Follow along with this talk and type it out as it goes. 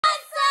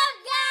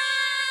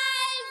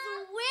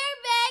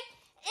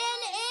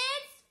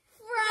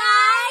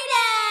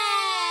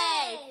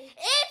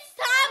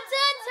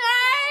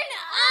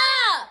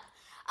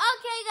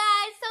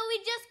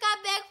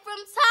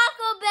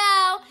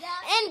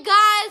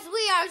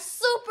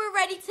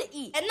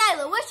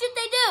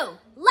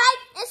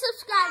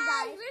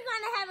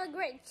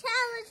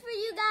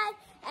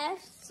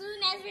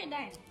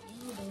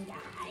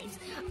guys.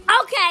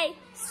 Okay,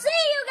 see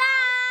you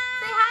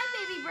guys. Say hi,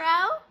 baby bro.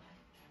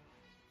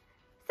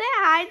 Say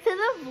hi to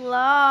the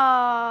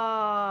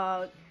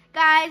vlog.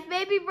 Guys,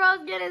 baby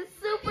bro's getting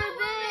super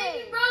big.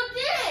 Baby bro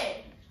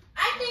did.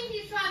 I think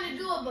he's trying to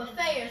do a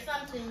buffet or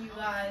something, you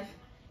guys.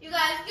 You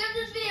guys, give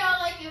this video a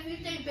like if you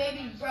think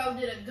baby bro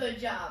did a good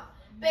job.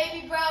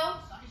 Baby bro,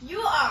 you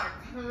are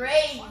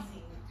crazy.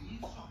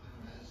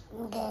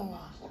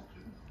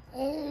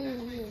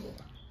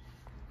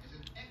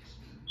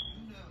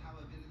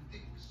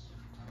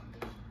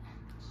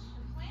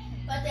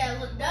 But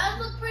that does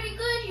look pretty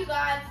good, you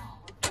guys.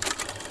 We're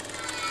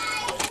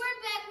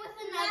back with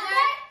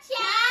another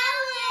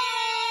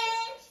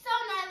challenge. So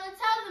Nyla,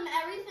 tell them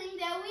everything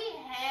that we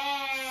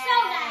have. So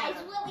guys,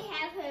 what we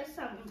have here is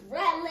some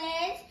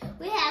relish.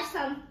 We have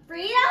some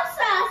Frito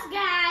sauce,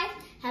 guys.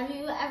 Have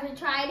you ever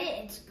tried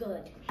it? It's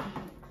good.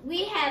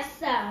 We have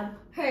some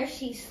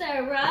Hershey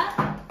syrup,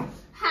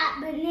 hot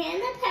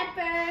banana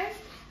peppers.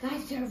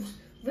 Guys, they're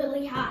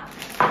really hot.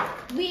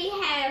 We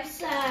have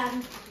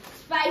some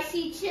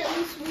spicy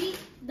chili sweet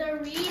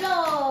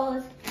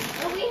Doritos.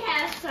 And we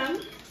have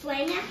some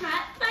flaming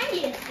hot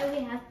Funyuns. And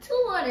we have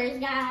 2 orders,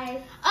 guys.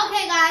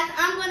 Okay, guys,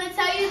 I'm going to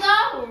tell you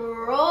the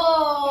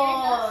rules. Here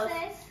it goes,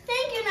 sis.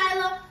 Thank you,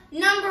 Nyla.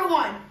 Number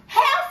 1,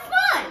 have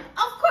fun.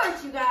 Of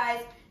course, you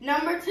guys.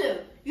 Number 2,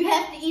 you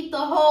have to eat the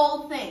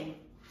whole thing.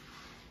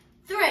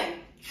 3,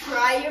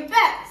 try your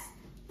best.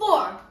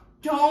 4,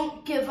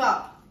 don't give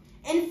up.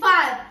 And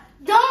 5,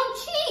 don't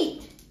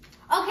cheat.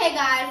 Okay,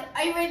 guys,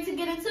 are you ready to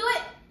get into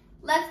it?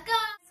 Let's go.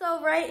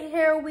 So right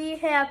here we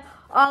have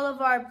all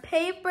of our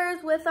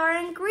papers with our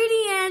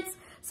ingredients.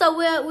 So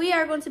what we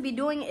are going to be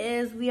doing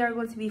is we are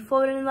going to be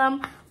folding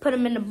them, put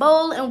them in a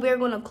bowl, and we're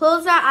going to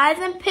close our eyes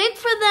and pick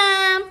for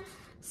them.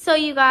 So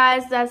you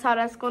guys, that's how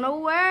that's going to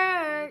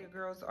work. The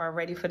girls are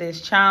ready for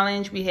this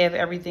challenge. We have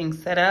everything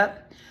set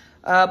up.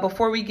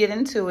 Before we get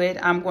into it,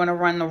 I'm going to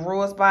run the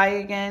rules by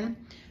again.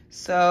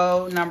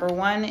 So number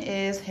 1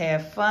 is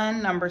have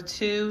fun. Number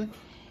 2,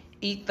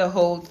 eat the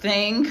whole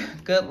thing.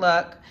 Good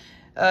luck.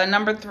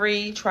 Number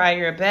 3, try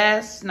your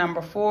best.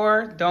 Number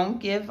 4, don't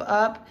give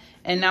up.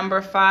 And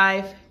number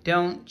 5,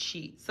 don't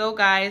cheat. So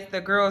guys,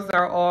 the girls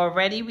are all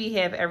ready. We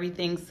have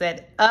everything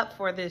set up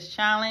for this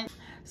challenge.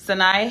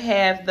 Sanai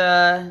have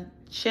the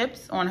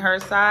chips on her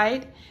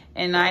side,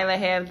 and Nyla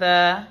have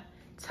the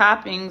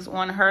toppings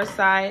on her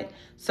side.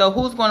 So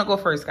who's going to go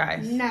first,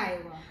 guys? Nyla.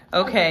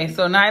 Okay,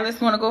 so Nyla's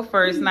going to go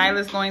first.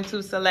 Nyla's going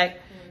to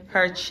select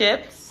her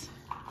chips.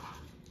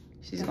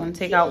 She's going to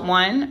take out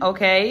 1,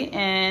 okay,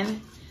 and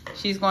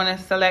she's going to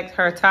select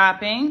her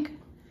topping.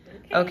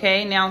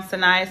 Okay, now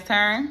Sanai's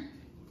turn.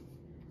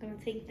 I'm going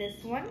to take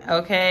this one.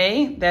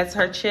 Okay, that's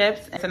her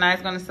chips. And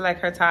Sanai's going to select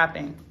her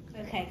topping.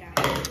 Okay,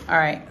 guys. All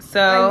right,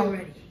 so. Are you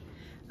ready?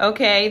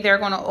 Okay, they're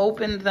going to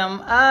open them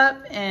up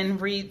and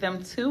read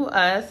them to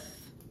us.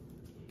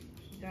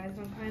 Guys,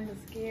 I'm kind of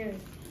scared.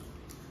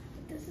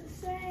 What does it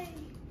say?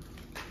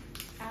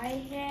 I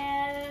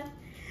have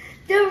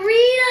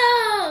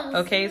Doritos.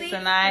 Okay, Sweet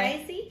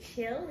Sanai. Spicy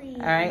chili.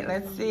 All right,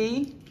 let's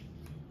see.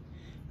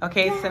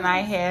 Okay,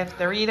 Sanai have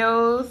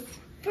Doritos.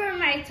 For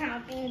my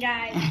topping,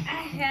 guys,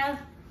 I have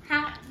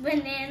hot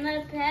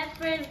banana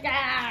peppers,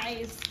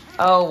 guys.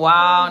 Oh,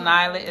 wow.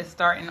 Nyla is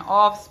starting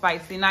off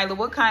spicy. Nyla,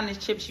 what kind of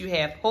chips you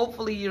have?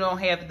 Hopefully you don't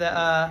have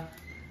the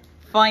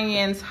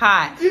Funyuns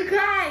hot. You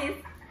guys,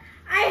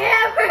 I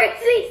have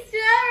Hershey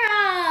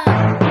syrup.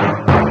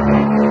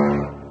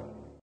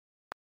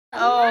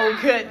 Oh,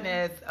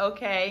 goodness.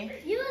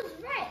 Okay. You was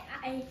right.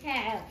 I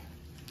have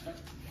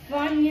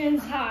Funyuns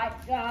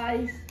hot,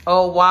 guys.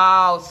 Oh,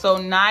 wow. So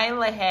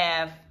Nyla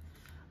have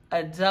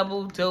a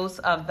double dose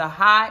of the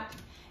hot,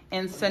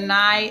 and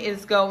Sanai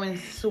is going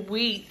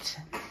sweet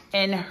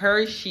and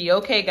Hershey.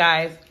 Okay,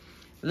 guys,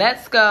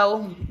 let's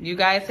go. You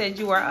guys said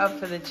you are up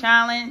for the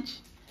challenge.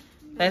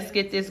 Let's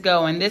get this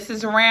going. This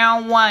is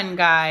round 1,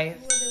 guys.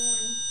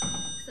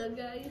 So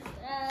guys,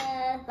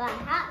 the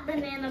hot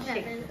banana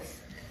peppers.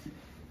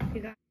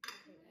 You got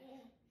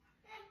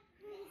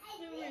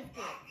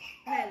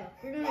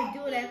we're gonna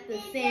do it at the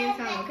same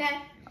time,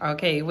 okay?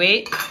 Okay,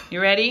 wait.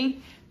 You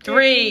ready?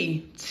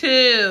 3,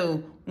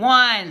 2,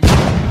 1.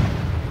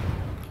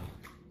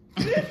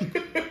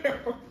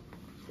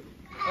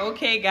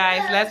 Okay,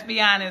 guys, let's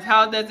be honest.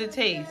 How does it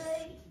taste?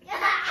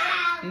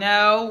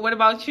 No. What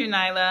about you,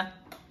 Nyla?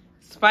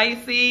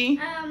 Spicy?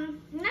 Not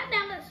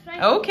that much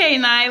spicy. Okay,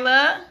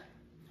 Nyla.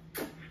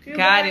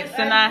 Got it.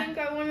 So I now, think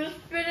I want to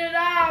spit it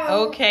out.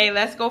 okay,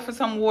 let's go for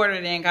some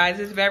water then, guys.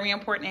 It's very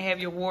important to have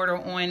your water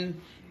on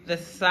the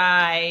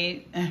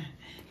side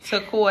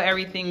to cool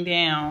everything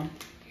down.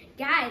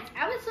 Guys,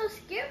 I was so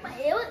scared, but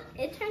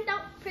it turned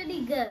out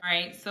pretty good. All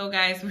right, so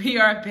guys, we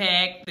are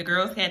back. The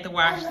girls had to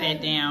wash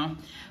that down.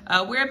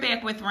 We're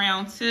back with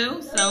round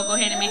 2, so go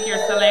ahead and make your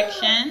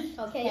selection.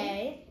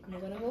 Okay, I'm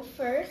gonna go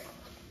first.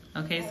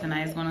 Okay, so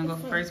Naya's gonna go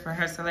first for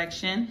her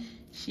selection.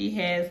 She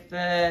has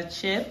the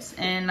chips,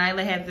 and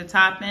Nyla has the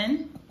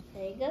topping.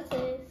 There you go,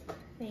 sis.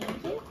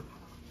 Thank you.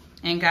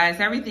 And guys,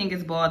 everything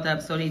is balled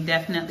up, so they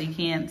definitely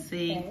can't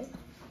see.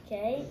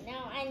 Okay,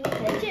 now I need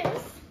the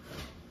juice.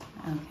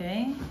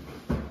 Okay.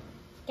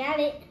 Got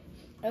it.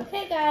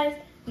 Okay, guys.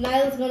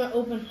 Nyla's gonna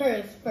open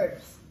hers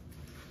first.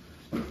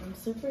 I'm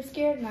super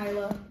scared,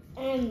 Nyla.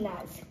 I'm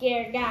not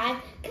scared, guys.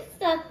 Cause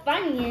the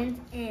Funyuns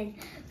and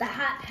the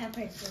hot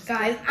peppers. Was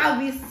Guys, I'll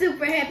be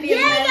super happy. Yeah,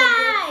 if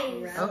Nyla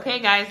guys. gets Okay,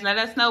 guys, let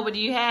us know. What do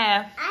you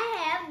have? I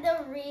have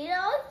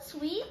Doritos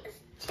sweet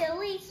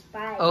chili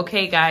spice.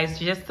 Okay, guys,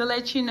 just to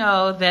let you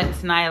know,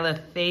 that's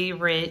Nyla's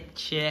favorite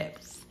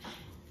chips.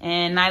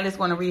 And Nyla's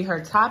going to read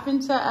her topping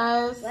to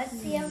us. Let's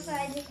see if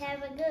I just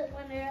have a good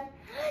one.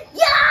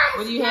 Yes!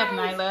 What do you have,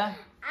 guys! Nyla?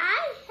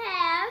 I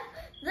have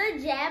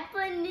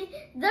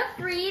the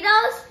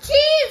Fritos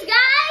cheese,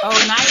 guys. Oh,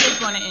 Nyla's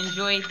going to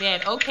enjoy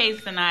that. Okay,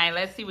 Sanai,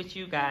 let's see what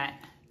you got.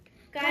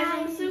 Guys,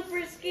 I'm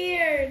super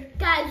scared.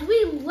 Guys,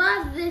 we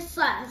love this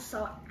sauce,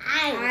 so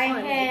I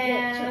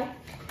have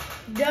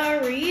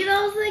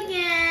Doritos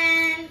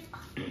again.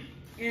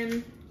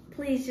 And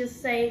please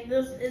just say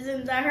this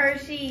isn't the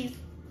Hershey's.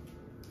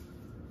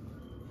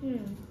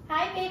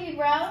 Hi, baby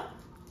bro.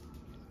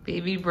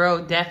 Baby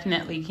bro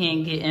definitely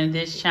can't get in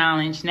this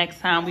challenge. Next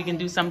time we can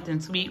do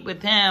something sweet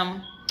with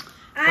him.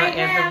 But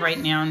as of right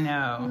now,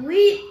 no.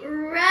 Wheat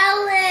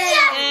relish.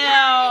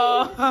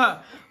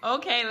 Ew.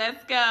 Okay,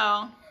 let's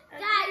go.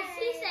 Guys,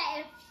 she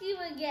said if she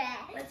would get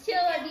it, she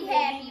would be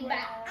happy, but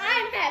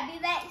I'm happy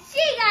that she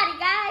got it,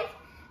 guys.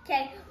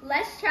 Okay,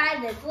 let's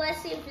try this.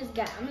 Let's see if it's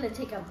good. I'm going to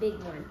take a big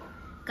one.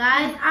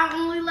 Guys, I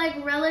only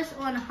like relish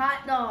on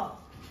hot dogs.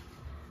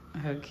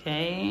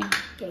 Okay.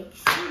 Okay,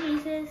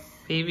 Jesus.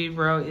 Baby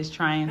bro is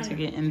trying to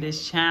get in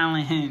this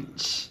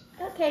challenge.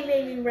 Okay,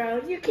 baby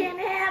bro, you can't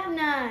have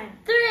none.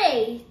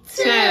 3,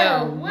 2,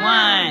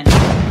 1.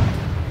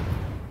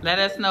 Let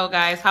us know,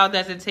 guys. How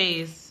does it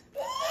taste?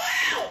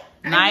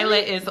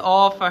 Nyla is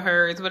all for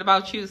hers. What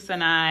about you,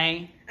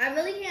 Sanai? I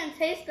really can't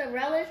taste the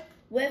relish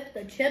with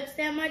the chips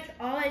that much.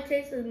 All I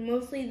taste is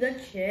mostly the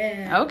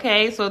chips.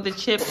 Okay, so the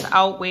chips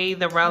outweigh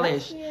the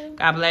relish.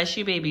 God bless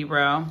you, baby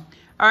bro.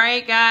 All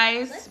right,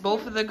 guys.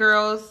 Both of the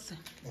girls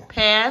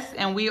passed,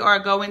 and we are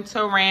going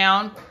to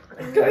round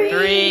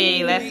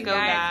 3. Let's go,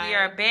 guys. We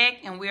are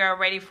back, and we are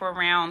ready for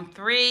round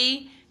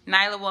 3.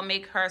 Nyla will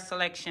make her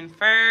selection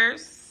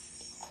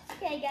first.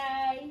 Okay,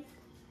 guys.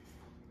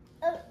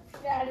 Oh,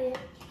 got it.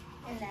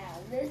 And now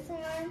this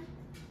one.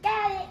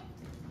 Got it.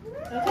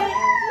 Okay,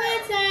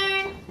 my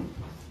turn.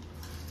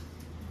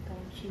 I'm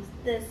gonna choose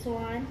this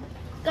one.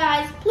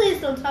 Guys, please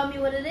don't tell me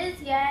what it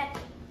is yet.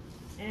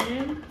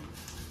 And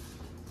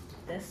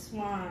this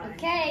one.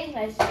 Okay,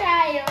 let's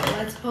try it.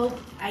 Let's hope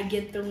I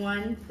get the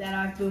one that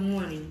I've been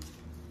wanting.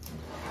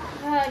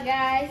 Oh,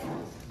 guys.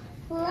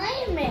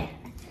 Flame it.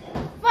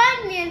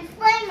 Funyuns,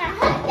 flame it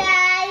hot,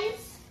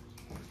 guys.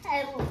 I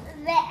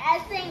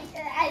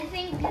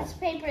think this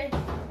paper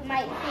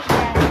might think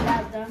that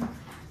about them.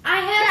 I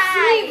have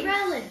sweet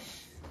relish.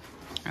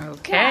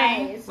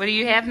 Okay. Guys. What do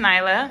you have,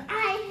 Nyla?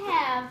 I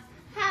have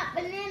hot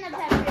banana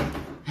peppers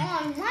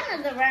on one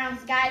of the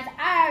rounds, guys.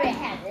 I already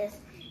had this.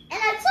 And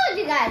I told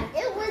you guys,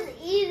 it was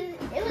easy.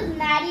 It was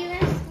not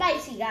even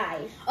spicy,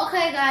 guys.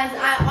 Okay, guys,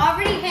 I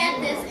already had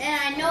this and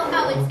I know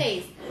how it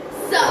tastes.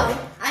 So,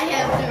 I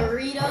have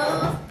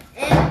Doritos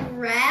and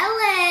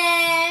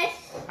relish.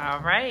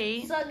 All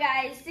right. So,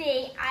 guys,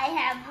 see, I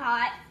have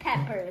hot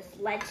peppers.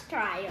 Let's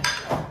try them.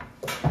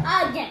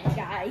 Again,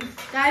 guys.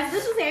 Guys,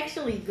 this is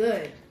actually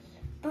good.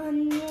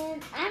 Onion.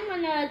 I'm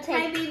going to Hi,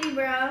 take baby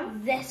bro.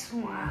 this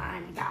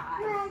one,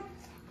 guys.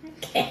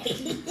 Okay.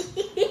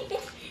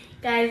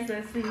 Guys,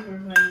 that's super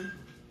funny.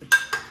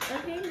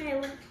 Okay,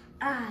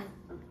 Nyla.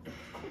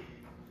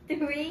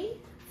 3,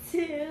 2,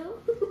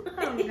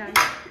 oh my God.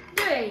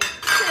 3, 2,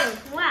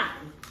 1.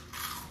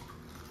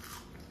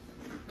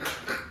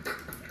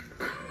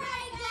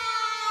 Alright,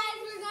 guys,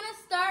 we're gonna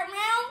start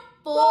round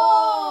 4.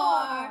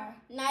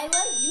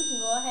 Nyla, you can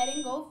go ahead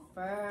and go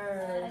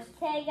first.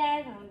 Okay,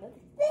 guys, I'm going to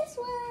this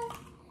one.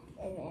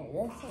 And then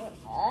this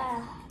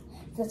one.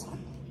 This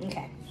one.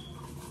 Okay.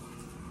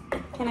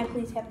 Can I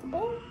please have the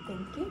bowl?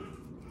 Thank you.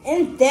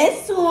 And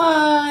this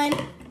one.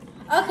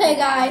 Okay,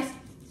 guys.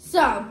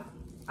 So,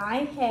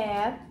 I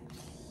have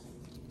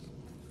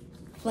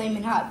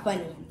Flamin' Hot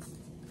Funyuns.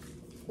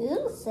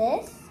 Ooh,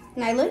 sis.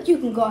 Nyla, you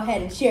can go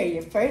ahead and share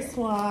your first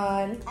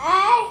one.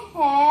 I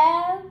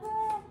have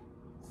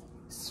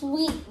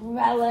sweet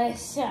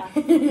relish.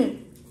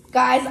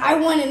 Guys, I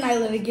wanted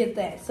Nyla to get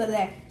that so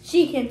that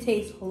she can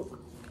taste.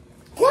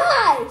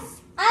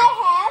 Guys, I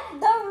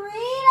have Doritos.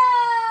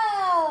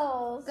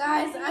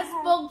 Guys, I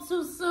spoke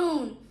too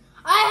soon.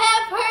 I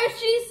have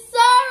Hershey's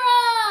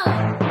syrup.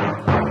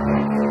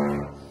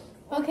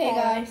 Okay,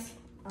 guys,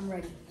 I'm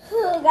ready.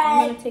 Ooh,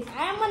 guys,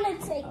 I'm gonna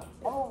take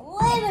a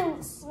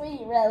little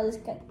sweet relish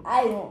because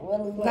I don't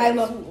really like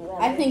Nyla, sweet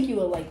relish. I think you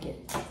will like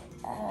it.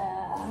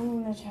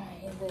 I'm gonna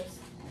try this.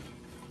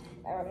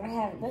 I'm gonna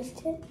have this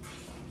too.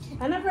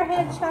 I never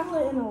had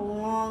chocolate in a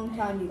long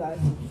time, you guys.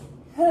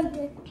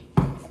 Okay.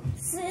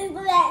 So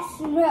that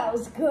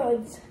smells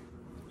good.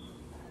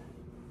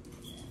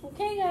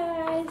 Okay,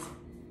 guys.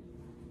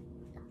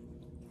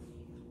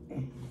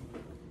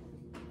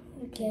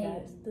 Okay,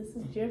 guys, this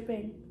is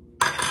dripping.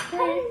 3,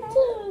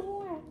 2,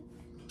 1.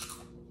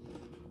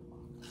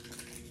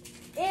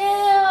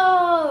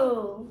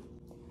 Ew!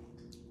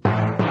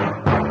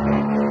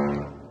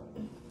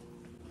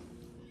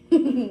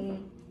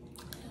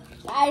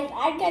 Guys,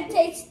 I can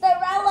taste the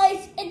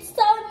relish. It's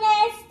so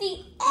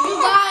nasty.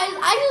 You guys,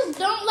 I just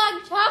don't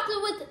like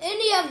chocolate with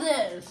any of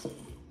this.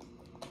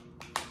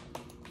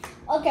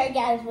 Okay,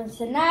 guys, once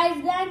the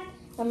knife's done,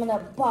 I'm gonna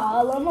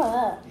ball them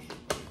up.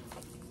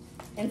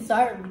 And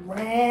start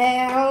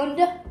round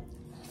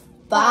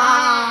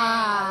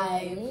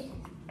 5.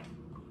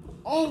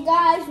 And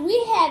guys,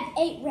 we have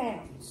 8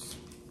 rounds.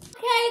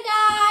 Okay,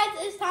 guys,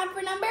 it's time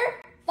for number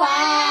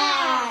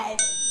 5.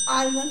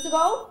 I'm going to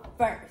go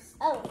first.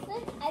 Oh,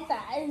 I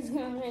thought I was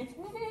gonna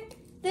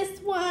This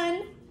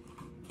one.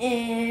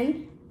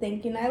 And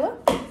thank you, Nyla.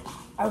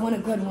 I want a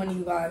good one,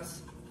 you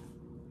guys.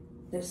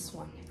 This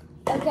one.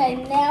 Okay,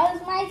 now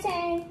it's my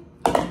turn.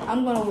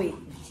 I'm going to wait.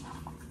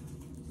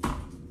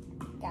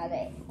 Got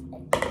it.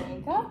 There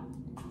you go.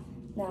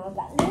 Now I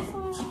got this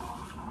one.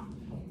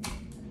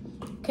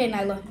 Okay,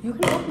 Nyla, you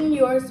can open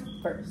yours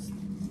first.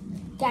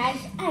 Guys,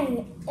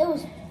 it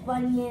was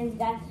Funyuns,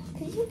 guys.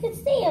 Because you can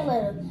see a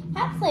little.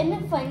 Have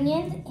Flamin'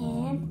 Funyuns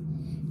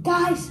and...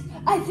 Guys,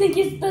 I think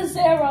it's the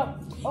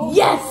syrup. Oh,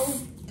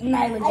 Yes!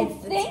 Nyla I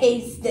gets to think-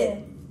 taste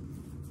it.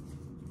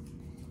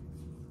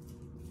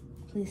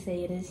 Please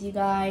say it is, you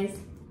guys.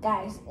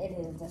 Guys, it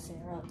is the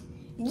syrup.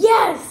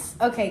 Yes!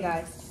 Okay,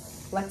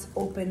 guys, let's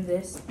open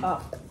this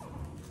up.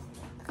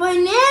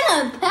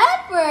 Banana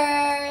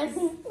peppers!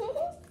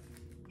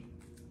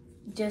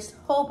 Just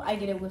hope I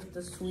get it with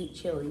the sweet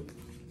chili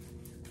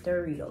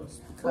Doritos.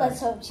 Let's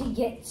hope she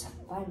gets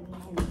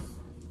Funyuns.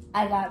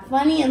 I got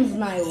Funyuns,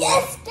 Nyla.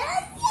 Yes,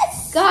 guys,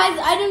 yes! Guys,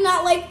 I do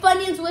not like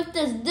Funyuns with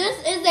this. This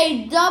is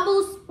a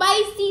double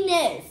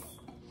spiciness.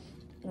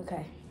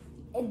 Okay.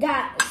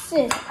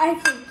 Sis, I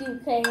think you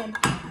can.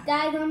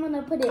 Guys, I'm going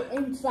to put it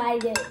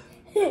inside it.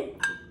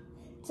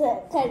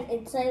 Because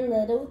it's a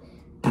little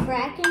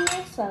crack in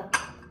there, so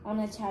I'm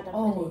going to try to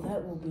Oh, put it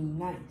that will be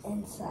nice.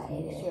 inside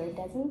Make it. sure it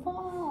doesn't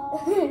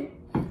fall. Okay.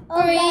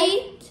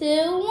 3,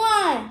 2,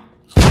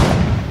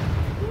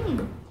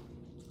 1.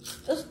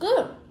 That's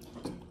good.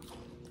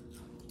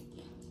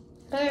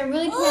 But I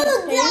really can't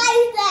Oh, taste.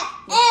 guys, that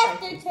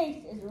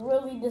aftertaste is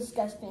really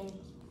disgusting.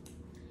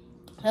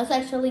 That's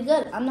actually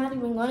good. I'm not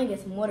even going to get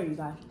some water, you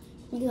guys.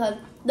 Because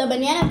the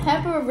banana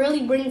pepper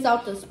really brings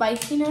out the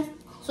spiciness,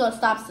 so it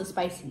stops the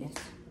spiciness.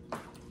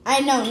 I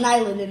know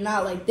Nyla did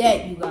not like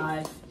that, you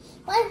guys.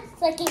 1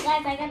 second,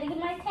 guys. I got to get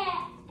my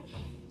cat.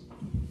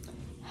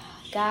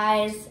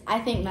 Guys, I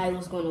think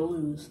Nyla's going to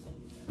lose.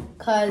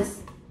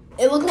 Because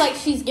it looks like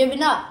she's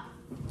giving up.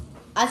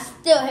 I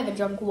still haven't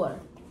drunk water.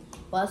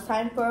 Well, it's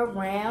time for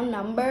round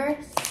number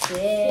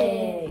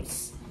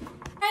 6.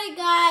 Alright,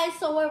 guys,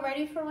 so we're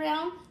ready for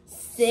round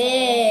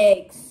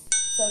 6.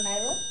 So,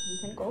 Nyla, you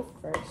can go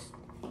first.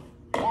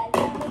 Guys,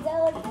 I'm going to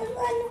go with this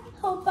one.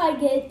 Hope I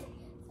get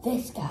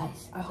this,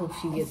 guys. I hope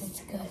she gets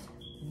It's good.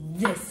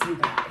 this, you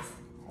guys.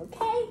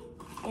 Okay,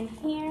 and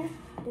here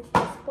is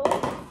this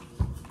bowl.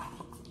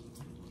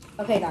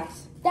 Okay,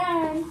 guys,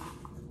 Done.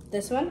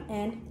 this one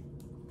and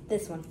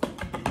this one.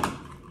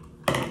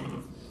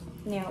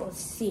 Now, let's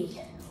see.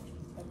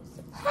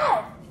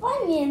 Hi,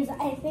 Funyuns.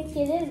 I think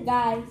it is,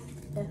 guys.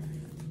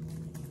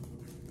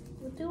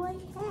 What do I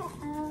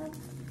have?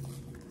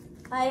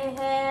 I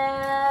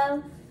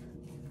have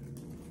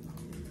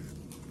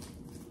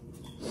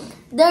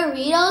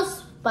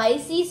Doritos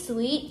Spicy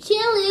Sweet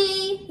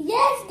Chili.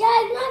 Yes,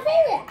 guys, my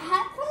favorite.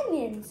 Hot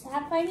Funyuns.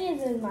 Hot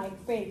Funyuns is my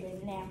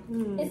favorite now.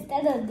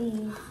 Instead of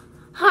these.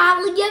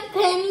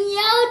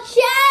 Jalapeno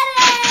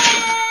cheddar.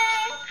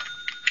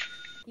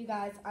 You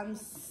guys, I'm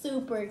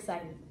super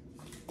excited.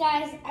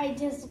 Guys, I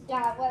just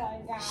got what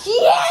I got. She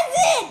has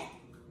it!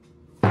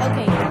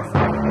 Okay, guys,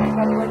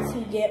 I'm going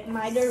to get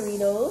my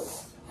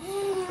Doritos.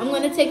 I'm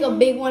going to take a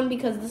big one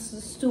because this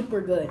is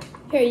super good.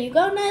 Here you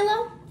go,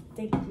 Nyla.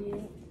 Thank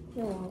you.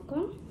 You're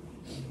welcome.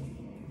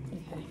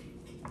 Okay.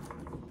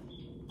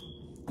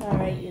 All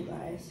right, you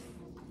guys.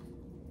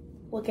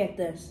 Look at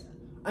this.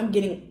 I'm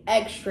getting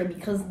extra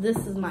because this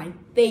is my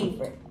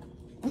favorite.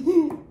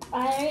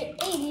 I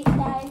ate it,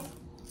 guys.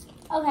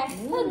 Okay,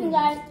 listen,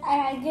 guys. I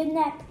got a good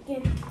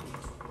napkin.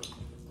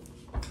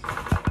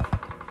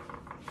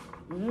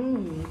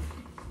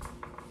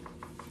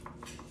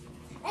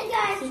 And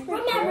guys,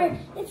 remember,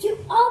 if you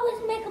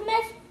always make a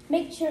mess,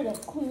 make sure to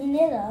clean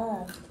it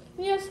up.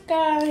 Yes,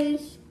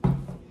 guys. All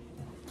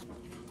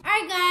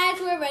right,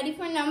 guys, we're ready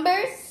for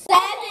number 7.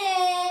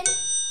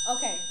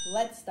 Okay,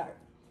 let's start.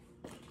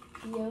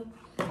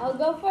 I'll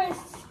go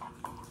first.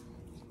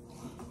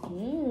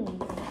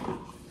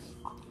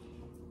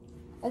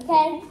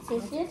 Okay,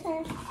 it's your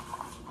turn.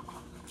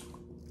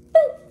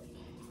 Boop.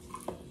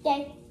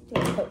 Okay.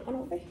 Put one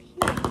over here.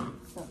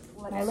 So,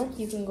 Nyla,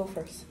 you can go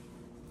first.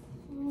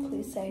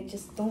 Please say,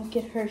 just don't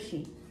get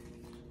Hershey.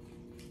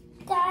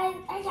 Guys,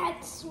 I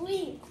got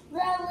sweet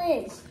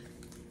relish.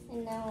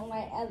 And now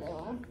my other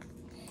one.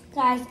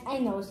 Guys, I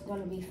know it's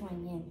going to be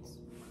Funyuns.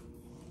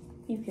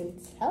 You can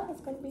tell it's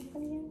gonna be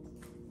Funyuns.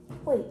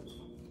 Wait.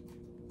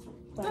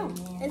 Funyuns.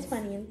 Oh, it's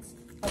Funyuns.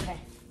 Okay.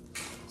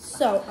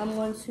 So I'm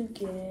going to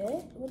get,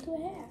 what do I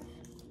have?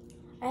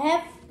 I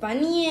have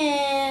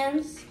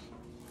Funyuns.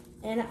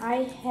 And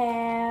I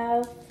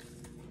have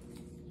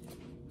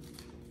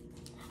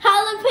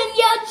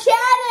jalapeno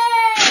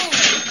cheddar.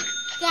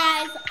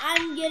 Guys,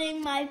 I'm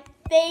getting my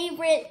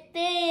favorite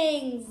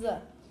things.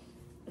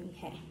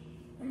 Okay.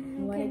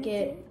 I'm gonna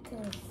get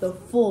the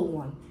full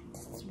one. The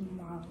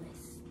smallest.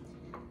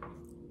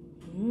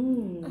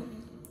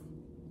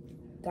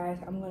 Guys,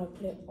 I'm gonna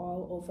put it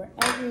all over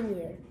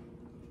everywhere.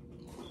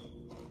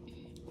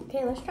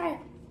 Okay, let's try it.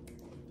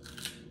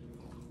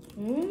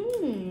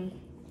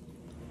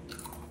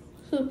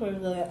 Super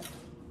good.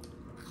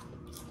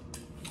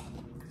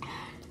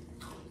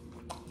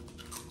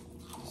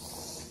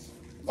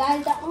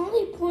 Guys, the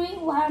only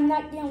point why I'm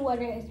not getting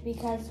water is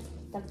because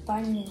the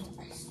Funyuns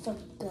are so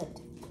good.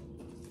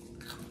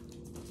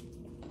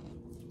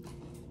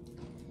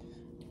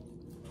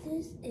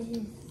 This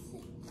is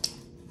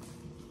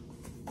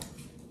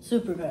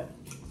Super good.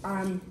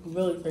 I'm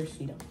really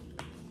thirsty though.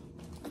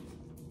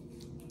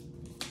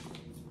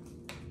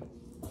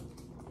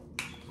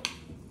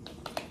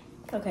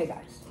 Okay,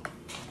 guys.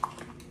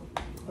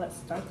 Let's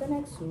start the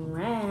next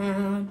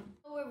round.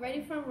 We're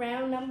ready for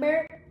round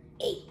number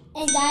 8.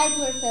 And guys,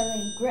 we're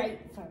feeling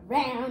great for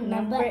round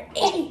number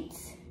 8.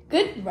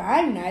 Good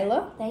rhyme,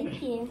 Nyla.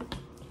 Thank you.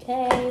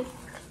 Okay.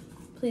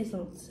 Please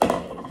don't say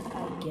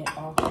I get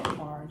off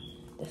our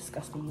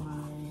disgusting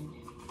line.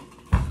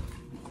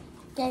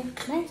 Okay,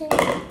 my turn.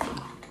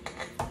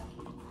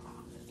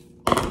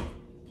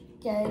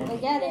 Good, I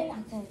got it.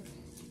 Okay.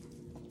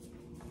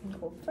 I'll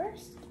go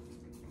first.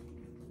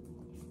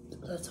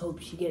 Let's hope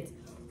she gets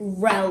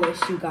relish,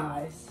 you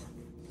guys.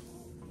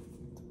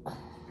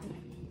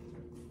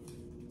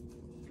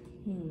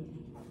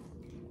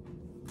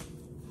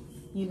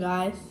 You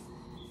guys,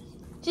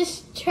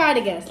 just try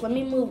to guess. Let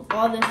me move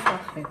all this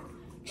stuff in.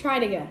 Try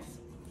to guess.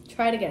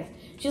 Try to guess.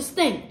 Just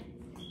think.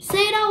 Say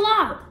it out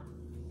loud.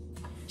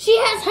 She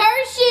has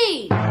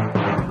Hershey.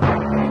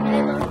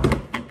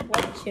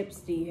 What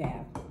chips do you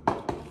have?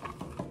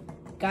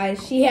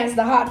 Guys, she has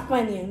the hot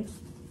Funyuns.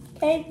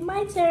 Okay,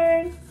 my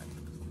turn.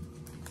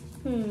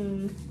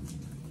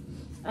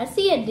 I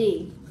see a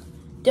D.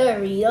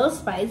 Doritos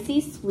Spicy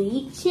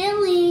Sweet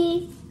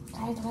Chili.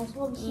 Guys, let's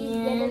hope she's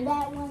good at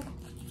that one.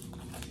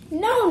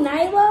 No,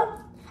 Nyla.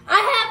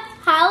 I have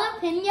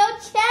jalapeno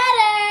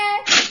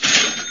cheddar.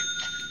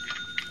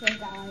 Okay,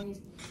 guys.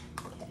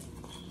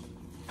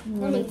 I'm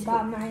Let me gonna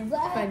buy mine.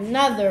 take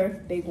another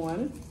big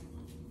one.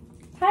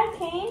 Hi,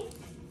 Kane.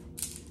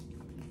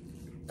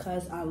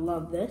 Because I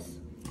love this.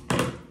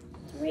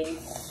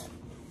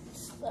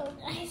 So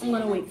nice. I'm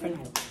going to wait for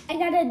Nyla. I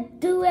gotta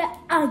do it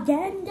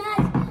again,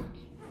 guys.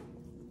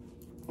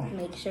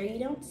 Make sure you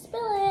don't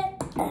spill it.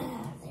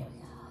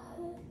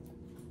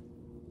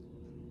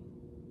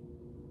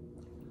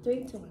 There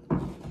we go. 3, 2,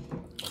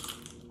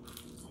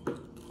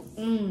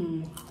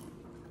 1.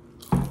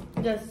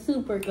 That's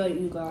super good,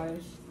 you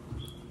guys.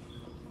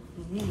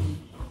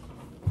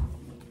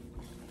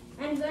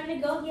 I'm gonna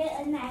go get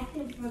a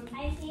napkin for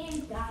my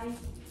hands, guys.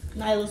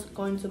 Nyla's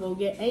going to go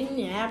get a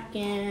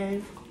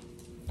napkin.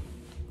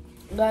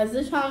 Guys,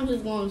 this challenge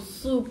is going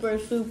super,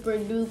 super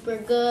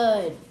duper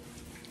good.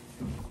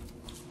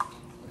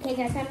 Okay,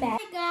 guys, I'm back.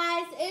 Hey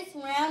guys, it's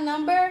round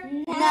number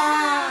 9.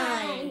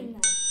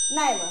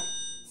 Nyla,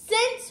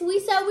 since we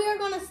said we were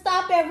going to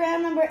stop at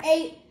round number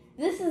 8,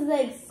 this is the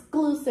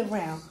exclusive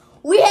round.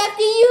 We have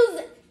to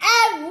use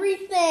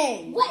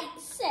everything. Wait,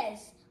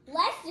 sis.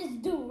 Let's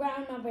just do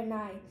round number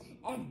 9,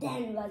 and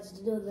then let's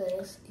do the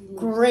exclusive.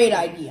 Great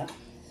idea.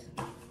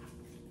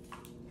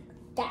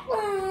 That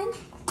one.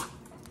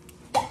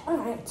 That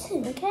one,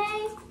 too.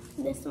 Okay,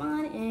 this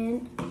one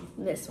and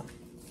this one.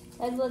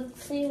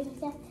 Let's see if I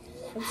got.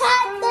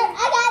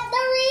 I got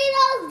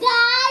Doritos,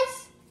 guys.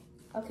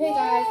 Okay,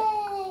 guys.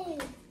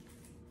 Yay.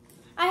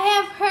 I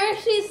have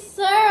Hershey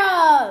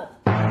syrup.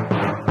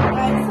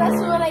 Guys,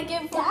 that's what I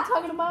get for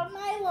talking about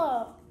Nyla.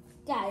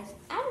 Guys,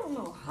 I don't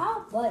know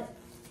how, but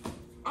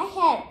I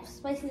had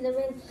spicy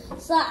Doritos,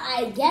 so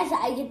I guess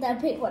I get to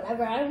pick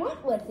whatever I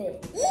want with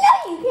it.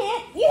 No, you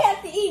can't. You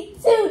have to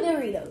eat 2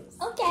 Doritos.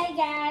 Okay,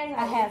 guys.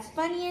 I have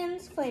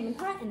Funyuns, Flamin'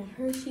 Hot, and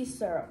Hershey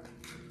syrup.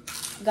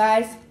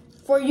 Guys,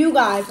 for you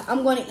guys,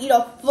 I'm going to eat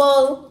a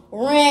full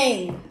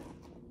ring.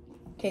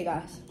 Okay,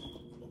 guys.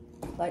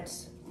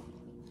 Let's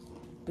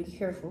be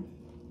careful,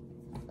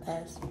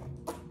 as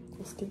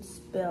this gets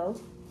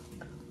spilled.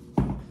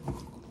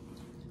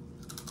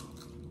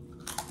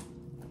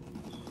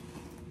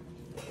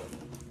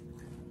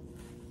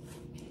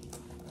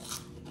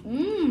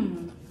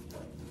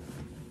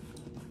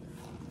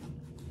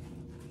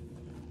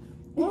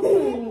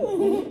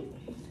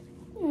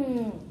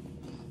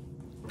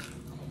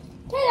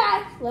 Okay,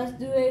 guys, let's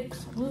do an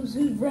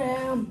exclusive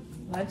round.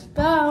 Let's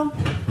go. All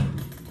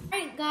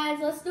right, guys,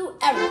 let's do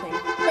everything.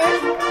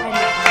 First,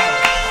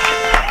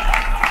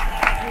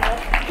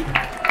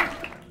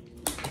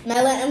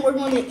 Nyla, and we're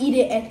going to eat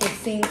it at the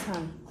same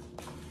time.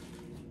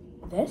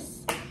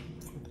 this.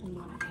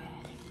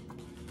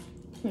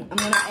 I'm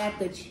gonna add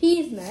the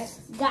cheese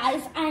next.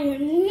 Guys, I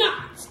am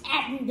not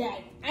adding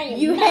that.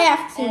 You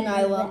have to,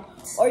 Nyla,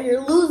 or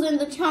you're losing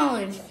the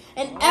challenge.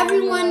 And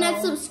everyone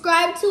that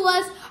subscribed to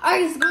us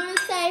is gonna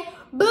say,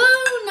 boo,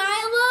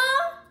 Nyla.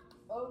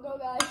 Oh no,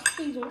 guys,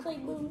 please don't say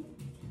boo.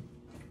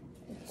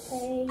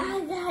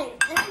 Okay.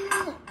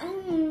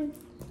 I'm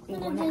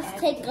gonna just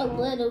take a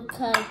little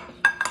cut.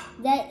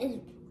 That is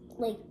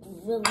like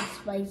really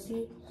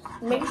spicy.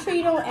 Make sure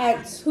you don't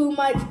add too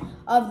much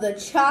of the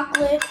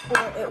chocolate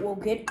or it will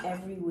get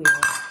everywhere.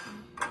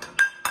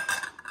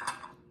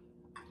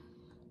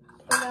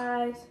 Okay,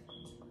 guys.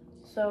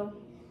 So,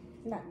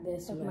 Not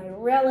this with one. my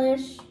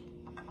relish.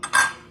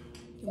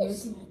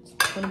 This This is one.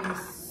 gonna be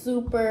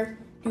super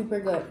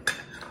duper good.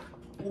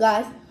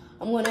 Guys,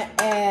 I'm gonna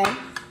add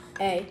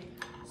a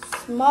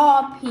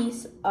small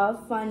piece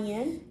of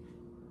Funyun.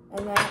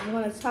 And then I'm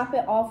gonna top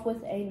it off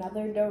with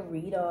another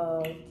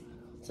Dorito.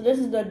 So this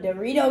is the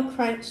Dorito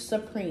Crunch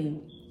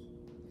Supreme.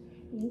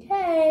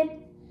 Okay.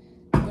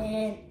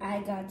 Then I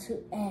got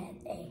to add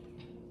a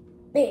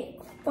big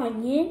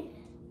Funyun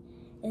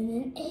and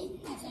then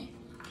another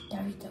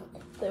Dorito.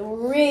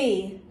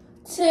 3,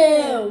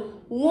 2,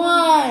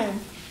 1.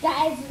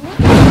 Guys, look.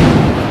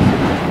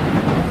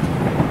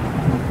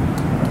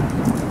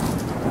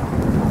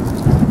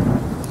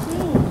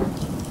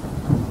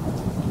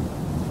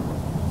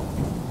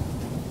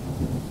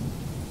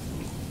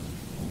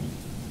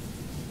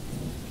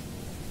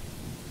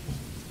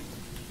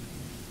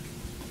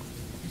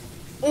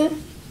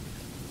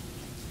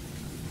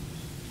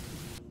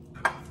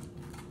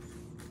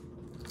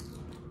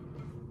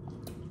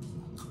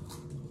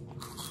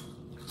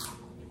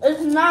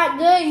 It's not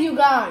good, you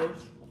guys.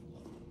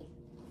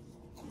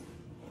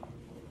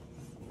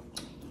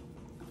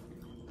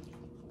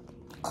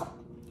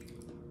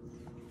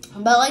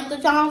 But like the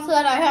channel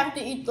said, I have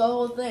to eat the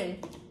whole thing.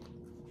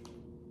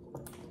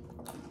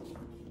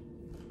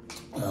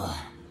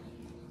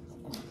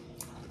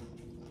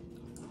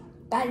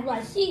 Guys,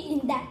 while she's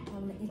eating that,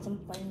 I'm gonna eat some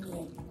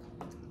Funyun.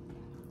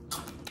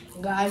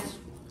 Guys,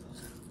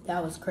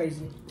 that was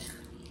crazy.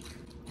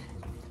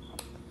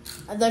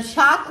 The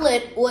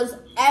chocolate was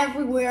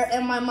everywhere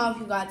in my mouth,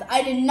 you guys.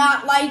 I did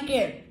not like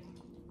it.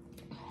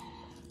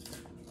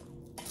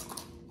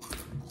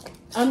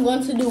 I'm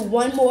going to do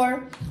one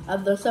more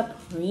of the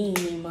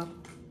Supreme.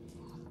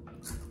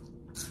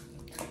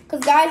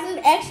 Because, guys,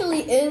 it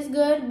actually is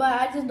good, but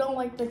I just don't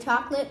like the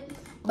chocolate.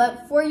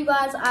 But for you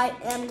guys, I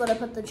am going to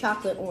put the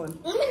chocolate on.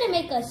 I'm gonna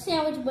make a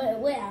sandwich, but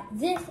without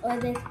this or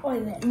this or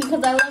this.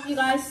 Because I love you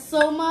guys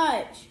so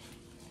much.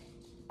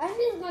 I'm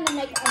just gonna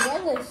make a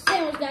regular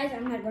sandwich, guys.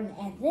 I'm not gonna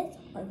add this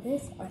or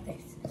this or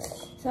this.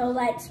 So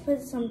let's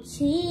put some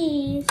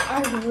cheese.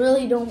 I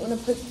really don't want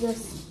to put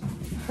this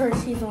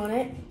Hershey's on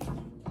it.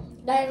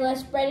 Guys, let's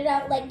spread it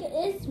out like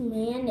it's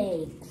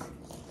mayonnaise.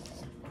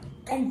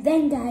 And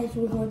then, guys,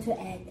 we're going to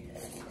add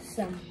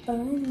some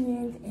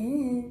Funyuns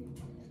in.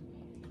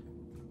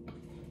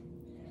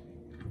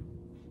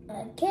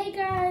 Okay,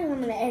 guys, I'm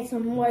gonna add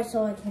some more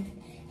so I can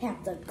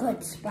have the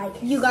good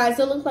spice. You guys,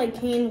 it looks like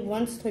Kane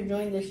wants to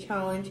join this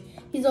challenge.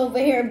 He's over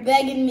here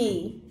begging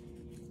me.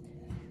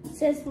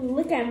 Just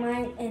look at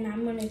mine, and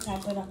I'm gonna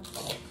top it up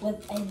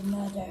with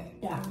another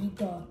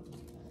Dorito.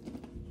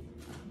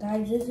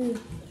 Guys, this is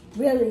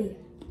really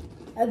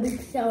a big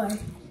seller.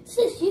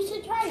 Sis, you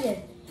should try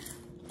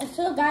this.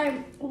 So, guys,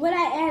 what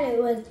I added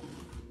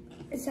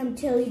was some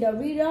chili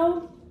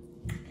Dorito,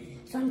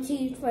 some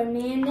cheese for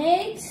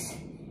mayonnaise,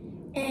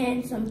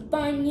 and some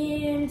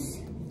Funyuns.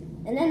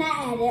 And then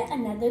I added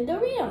another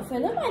Dorito for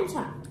the on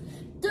top.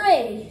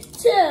 3,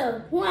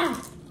 2, 1.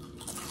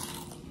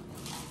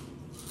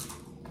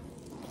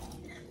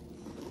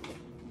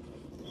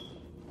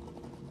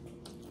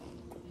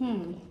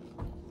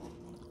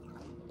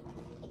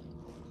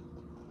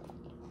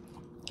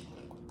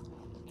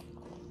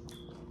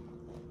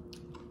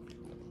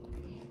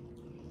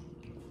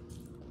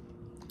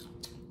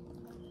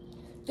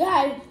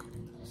 Guys,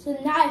 so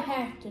now I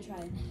have to try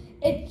it.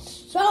 It's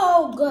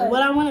so good.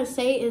 What I want to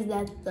say is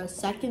that the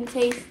second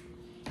taste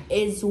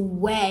is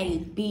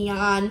way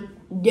beyond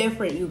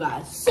different, you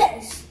guys.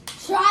 Sis,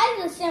 try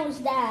the sandwich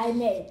that I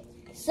made.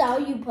 So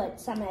you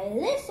put some of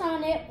this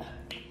on it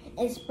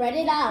and spread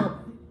it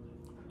out.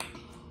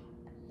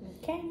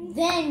 Okay.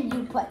 Then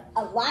you put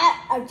a lot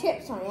of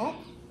chips on it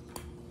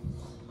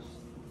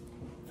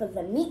for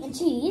the meat and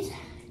cheese.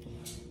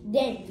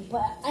 Then you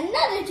put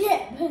another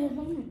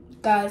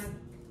chip. Guys,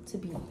 to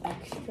be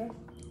extra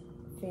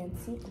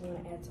fancy, I'm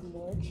going to add some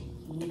more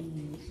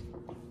cheese.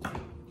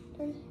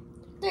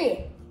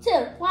 3, 2,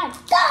 1,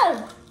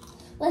 go!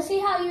 Let's see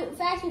how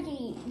fast you can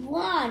eat.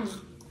 1,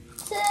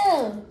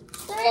 2,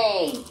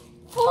 3,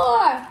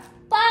 4,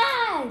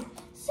 5,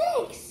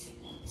 6,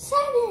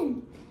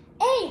 7,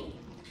 8,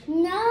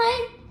 9,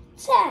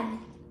 10,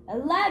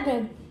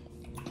 11,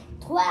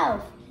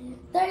 12,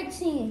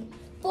 13,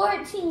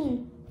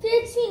 14,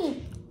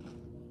 15,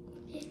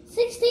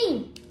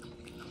 16,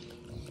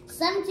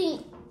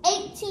 17,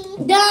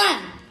 18.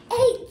 Done!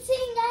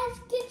 18, guys.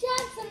 Good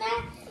job,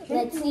 Samantha.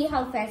 Let's see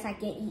how fast I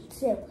can eat.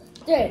 2,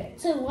 3,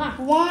 2,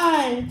 1.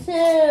 1,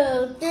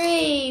 2,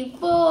 3,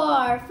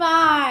 4,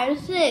 5,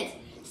 6,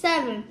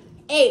 7,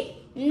 8,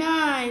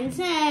 9,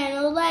 10,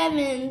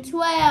 11,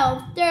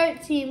 12,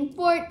 13,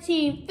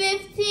 14,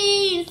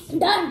 15.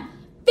 Done.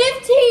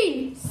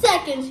 15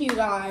 seconds, you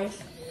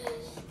guys.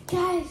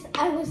 Guys,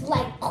 I was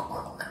like...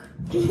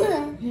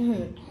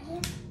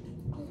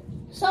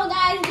 So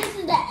guys, this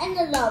is the end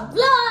of the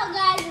vlog,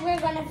 guys. We're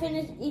gonna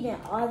finish eating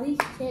all these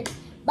chips.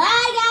 Bye,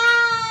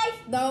 guys.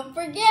 Don't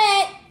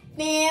forget,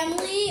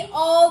 family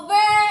over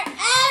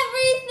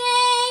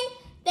everything.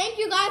 Thank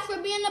you guys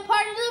for being a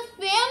part of the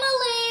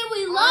family.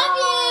 We love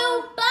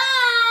you.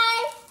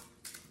 Bye.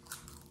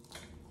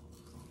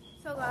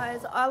 So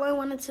guys, all I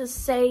wanted to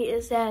say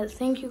is that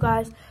thank you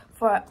guys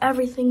for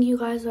everything you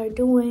guys are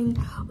doing.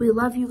 We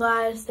love you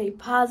guys. Stay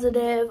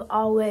positive.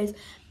 Always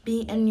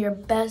be in your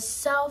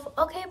best self.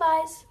 Okay,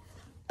 guys.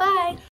 Bye.